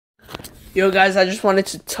Yo guys, I just wanted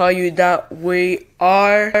to tell you that we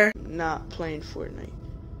are not playing Fortnite.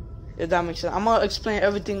 If that makes sense. I'm gonna explain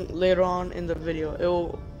everything later on in the video. It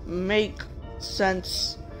will make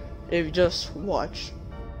sense if you just watch.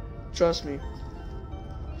 Trust me.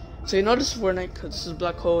 So you know this is Fortnite because this is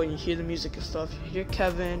Black Hole and you hear the music and stuff. You hear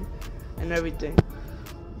Kevin and everything.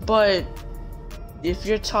 But if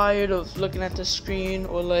you're tired of looking at the screen,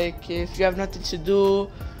 or like if you have nothing to do,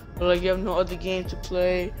 or like you have no other game to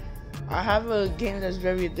play, I have a game that's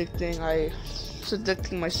very addicting. It's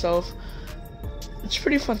addicting myself. It's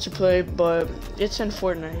pretty fun to play, but it's in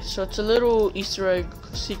Fortnite. So it's a little Easter egg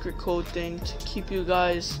secret code thing to keep you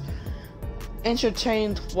guys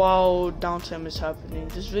entertained while downtime is happening.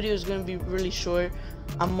 This video is gonna be really short.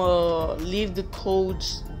 I'm gonna leave the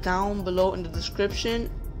codes down below in the description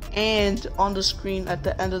and on the screen at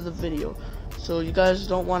the end of the video, so you guys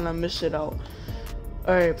don't want to miss it out.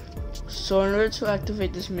 Alright, so in order to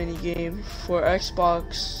activate this mini game for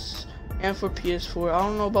Xbox and for PS4, I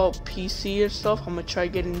don't know about PC and stuff. I'm gonna try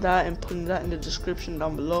getting that and putting that in the description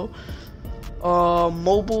down below.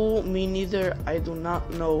 Mobile, me neither, I do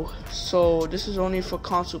not know. So this is only for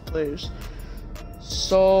console players.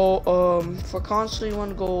 So for console, you want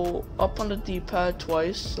to go up on the D-pad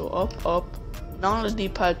twice. So up, up, down on the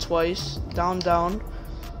D-pad twice, down, down,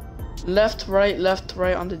 left, right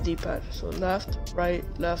on the D-pad. So left, right,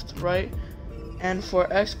 and for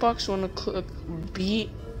Xbox, you want to click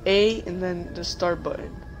B, A, and then the start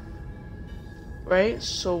button. Right?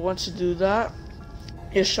 So once you do that,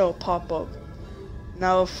 it shall pop up.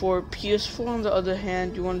 Now for PS4, on the other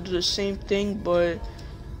hand, you want to do the same thing, but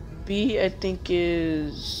B, I think,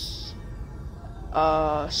 is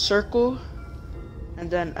circle, and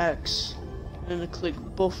then X. And then click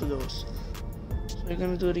both of those. So you're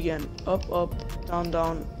gonna do it again. Up, up, down,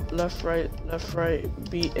 down, left, right,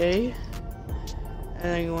 BA, and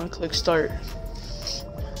then you want to click start.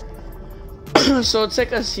 So it's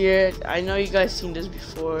like us here. I know you guys seen this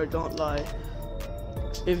before, don't lie.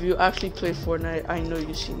 If you actually play Fortnite, I know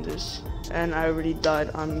you've seen this, and I already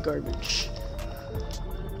died on garbage.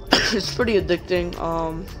 It's pretty addicting.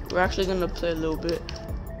 We're actually gonna play a little bit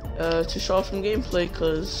to show off some gameplay,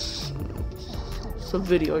 cause it's a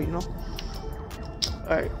video, you know.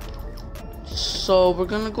 Alright, so we're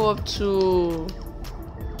gonna go up to,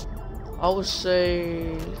 I would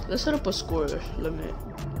say, let's set up a score limit.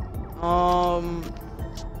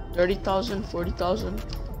 30,000, 40,000,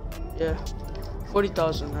 yeah,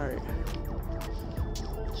 40,000. Alright.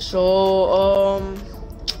 So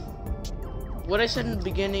what I said in the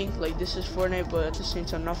beginning, like, this is Fortnite, but at the same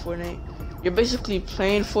time not Fortnite. You're basically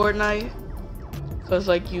playing Fortnite because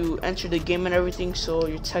like you enter the game and everything, so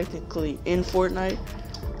you're technically in Fortnite,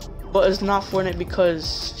 but it's not Fortnite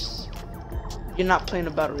because you're not playing a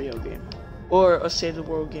battle royale game or a save the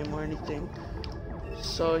world game or anything.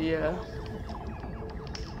 So yeah,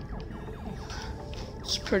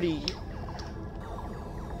 it's pretty,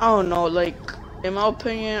 I don't know, like, in my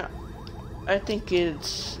opinion, I think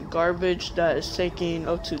it's garbage that it's taking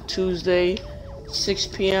up to Tuesday 6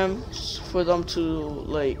 p.m. for them to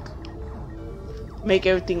like make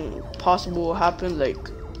everything possible happen. Like,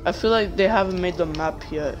 I feel like they haven't made the map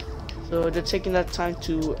yet, so they're taking that time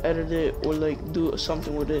to edit it or like do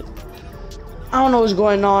something with it. I don't know what's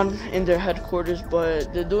going on in their headquarters,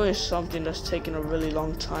 but they're doing something that's taking a really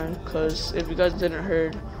long time, because if you guys didn't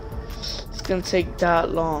heard, it's gonna take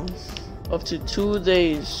that long. Up to 2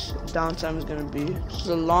 days downtime is gonna be. It's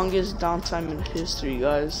the longest downtime in history,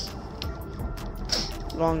 guys.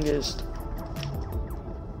 Longest.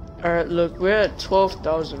 Alright, look, we're at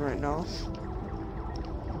 12,000 right now.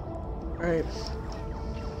 Alright.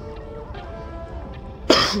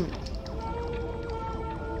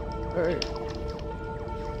 Alright.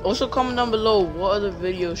 Also comment down below what other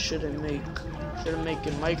videos should I make. Should I make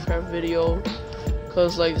a Minecraft video?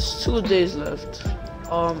 Cause like it's 2 days left.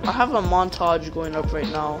 I have a montage going up right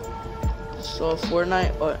now. So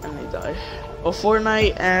Fortnite, and I die.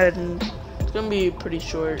 Fortnite, and it's gonna be pretty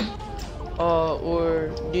short. Or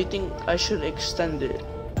do you think I should extend it?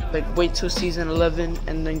 Like wait till season 11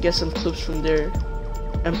 and then get some clips from there,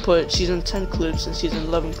 and put season 10 clips and season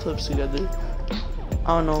 11 clips together.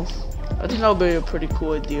 I don't know. I think that would be a pretty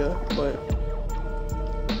cool idea, but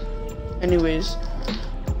anyways.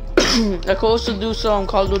 I could also do some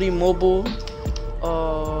Call of Duty mobile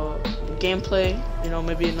gameplay, you know,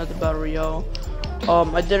 maybe another battle royale.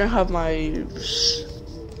 I didn't have my,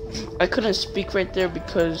 I couldn't speak right there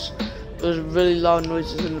because there was really loud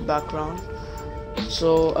noises in the background,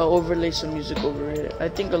 so I overlaid some music over it. I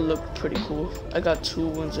think it looked pretty cool. I got 2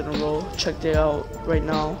 wins in a row. Check it out right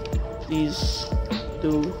now, please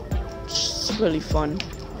do. It's really fun.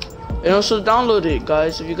 And also download it,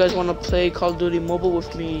 guys. If you guys want to play Call of Duty Mobile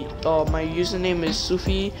with me, my username is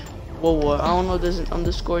Sufi. Whoa, I don't know if there's an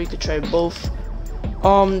underscore. You could try both.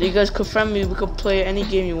 You guys could friend me. We could play any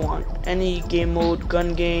game you want, any game mode,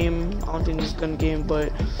 gun game. I don't think it's gun game,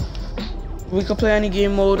 but we could play any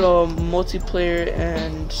game mode, multiplayer,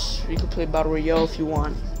 and we could play battle royale if you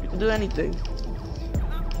want. You can do anything.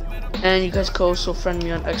 And you guys could also friend me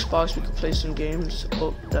on Xbox. We could play some games.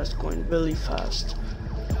 Oh, that's going really fast.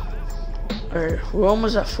 Alright, we're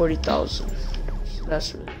almost at 40,000. So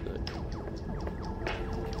that's really good.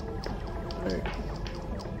 Alright.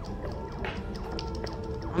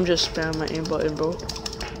 I'm just spamming my aim button, bro.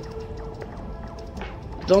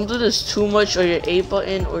 Don't do this too much, or your A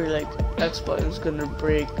button or your X button's gonna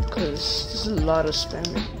break, because there's a lot of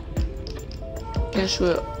spamming. Can't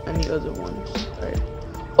show any other ones. Alright.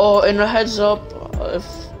 Oh, and a heads up, if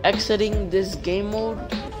exiting this game mode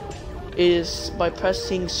is by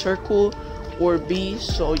pressing circle or B,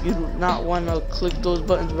 so you do not want to click those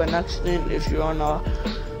buttons by accident if you're on a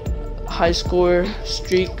high score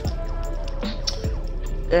streak.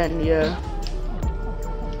 And yeah.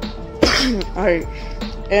 Alright,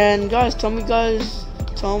 and guys,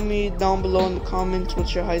 tell me down below in the comments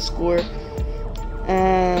what's your high score.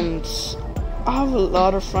 And I have a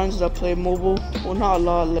lot of friends that play mobile. Well, not a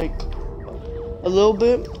lot, like a little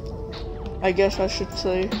bit, I guess I should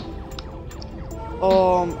say.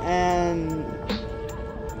 And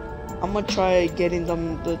I'm gonna try getting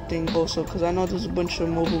them the thing also, because I know there's a bunch of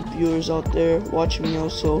mobile viewers out there watching me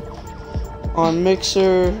also on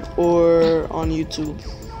Mixer or on YouTube.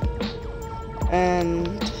 And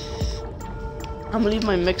I'm gonna leave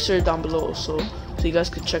my Mixer down below also, so you guys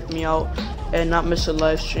can check me out and not miss a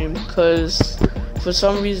live stream, because for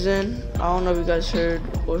some reason, I don't know if you guys heard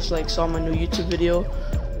or saw my new YouTube video,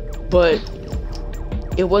 but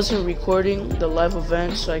it wasn't recording the live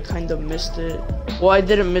event, so I kind of missed it. Well, I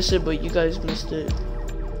didn't miss it, but you guys missed it.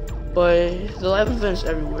 But the live event's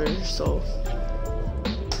everywhere, so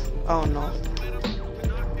I don't know.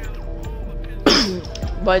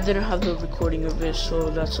 But I didn't have the recording of it, so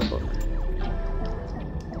that's a bummer.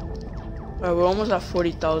 Alright, we're almost at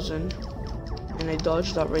 40,000. And I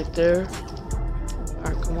dodged that right there.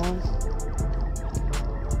 Alright, come on.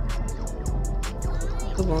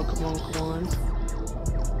 Come on, come on, come on.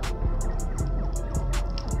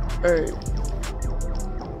 Alright.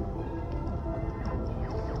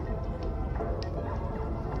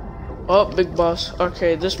 Oh, big boss.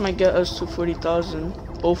 Okay, this might get us to 40,000.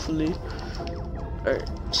 Hopefully. Alright.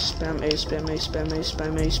 Spam A, spam A, spam A,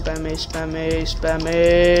 spam A, spam A, spam A, spam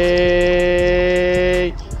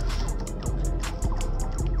A.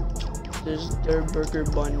 There's their burger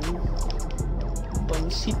bun.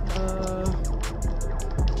 Bunsita.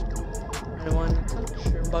 I want to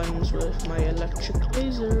touch your buns with my electric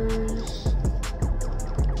lasers.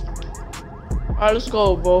 Alright, let's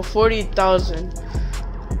go, bro. 40,000.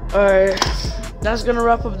 Alright, that's gonna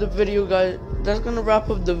wrap up the video, guys. That's gonna wrap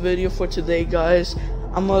up the video for today, guys.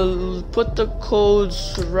 I'm gonna put the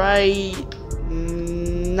codes right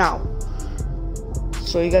now,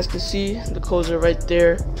 so you guys can see the codes are right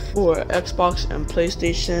there for Xbox and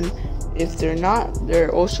PlayStation. If they're not,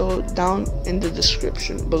 they're also down in the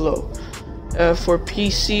description below. For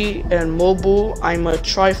PC and mobile, I'm gonna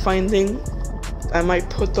try finding. I might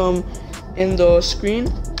put them in the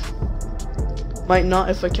screen. Might not.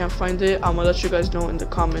 If I can't find it, I'm gonna let you guys know in the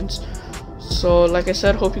comments. So like I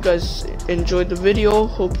said, hope you guys enjoyed the video.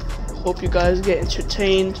 Hope you guys get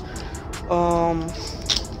entertained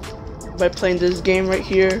by playing this game right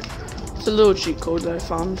here. It's a little cheat code that I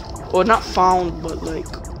found, or not found, but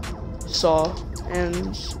saw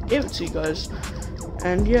and gave it to you guys.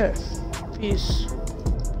 And yeah, peace.